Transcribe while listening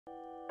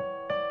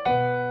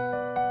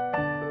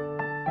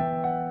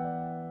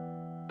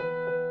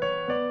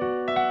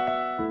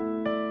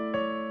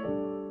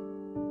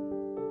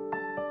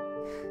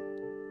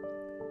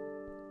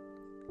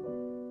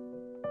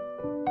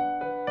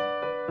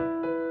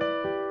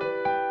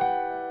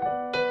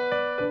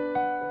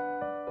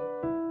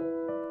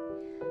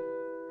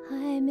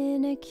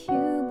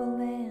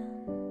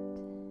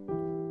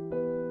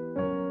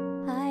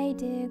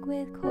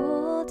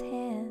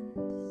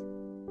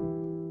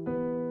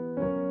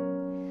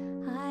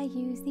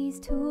use these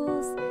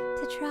tools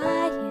to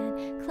try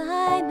and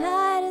climb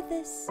out of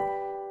this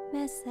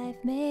mess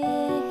I've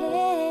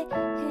made.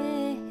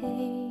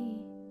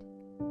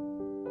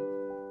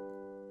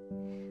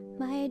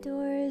 My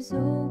door is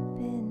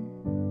open,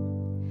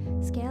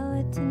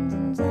 skeletons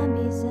and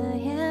zombies, I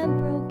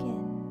am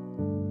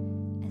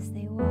broken as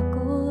they walk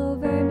all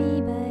over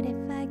me. But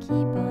if I keep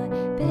on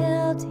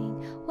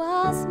building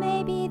walls,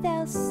 maybe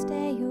they'll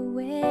stay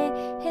away.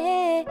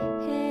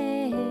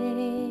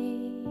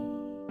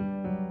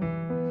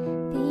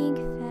 Think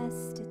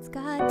fast, it's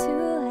got to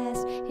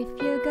last if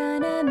you're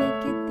gonna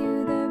make it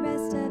through the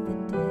rest of the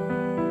day.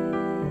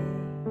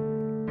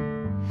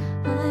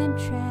 I'm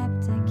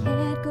trapped, I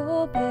can't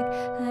go back.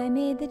 I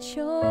made the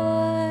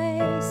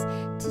choice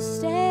to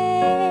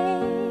stay,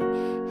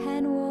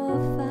 and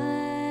we'll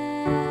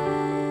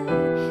fight.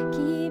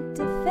 Keep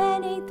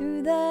defending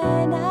through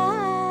the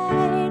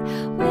night.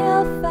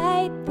 We'll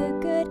fight the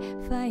good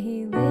fight,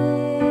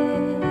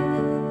 live.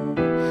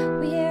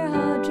 We're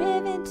all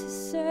driven to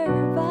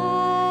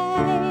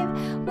survive.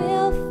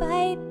 We'll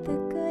fight the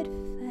good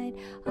fight.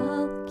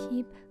 I'll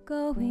keep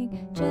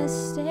going,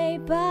 just stay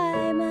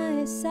by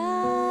my side.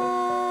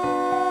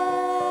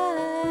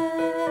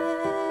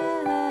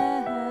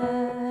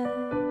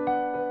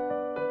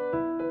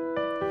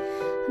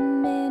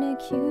 I'm in a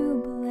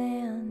cube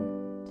land.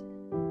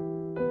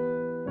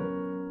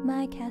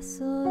 My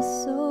castle is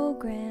so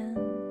grand,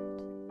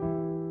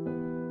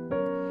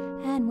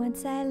 and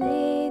once I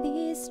lay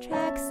these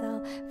tracks,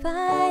 I'll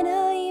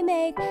finally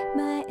make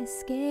my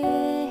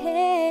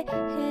escape.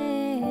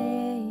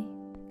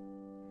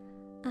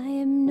 I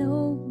am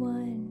no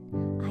one,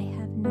 I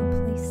have no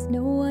place,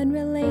 no one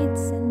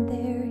relates, and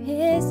there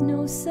is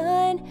no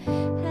sun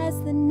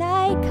as the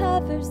night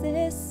covers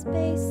this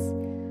space.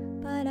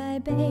 But I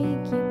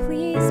beg you,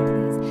 please,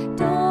 please,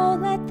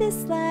 don't let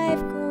this life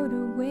go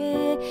to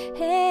waste.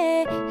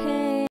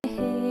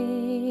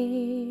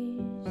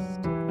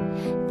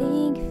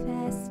 Think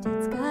fast,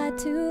 it's got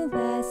to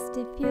last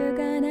if you're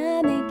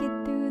gonna make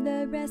it through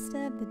the rest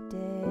of the day.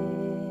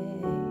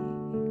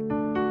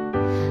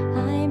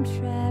 I'm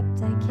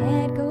trapped, I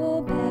can't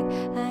go back.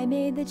 I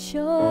made the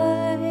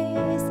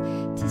choice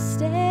to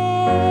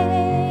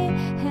stay,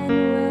 and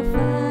we'll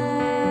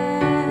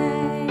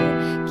fight.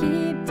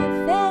 Keep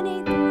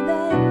defending through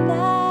the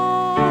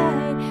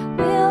night.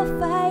 We'll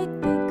fight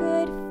the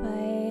good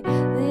fight,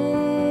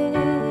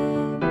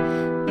 live.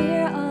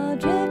 We're all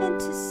driven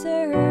to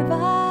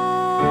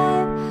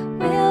survive.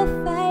 We'll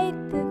fight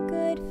the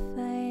good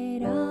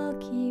fight. I'll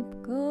keep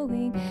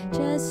going,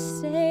 just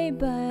stay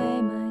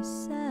by my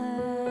side.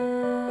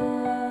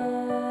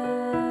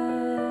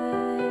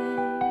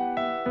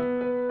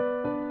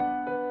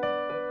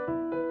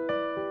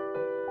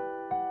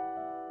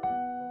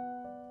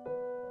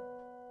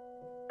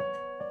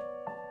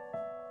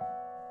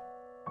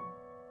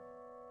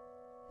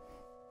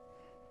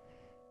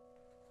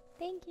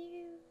 Thank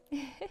you.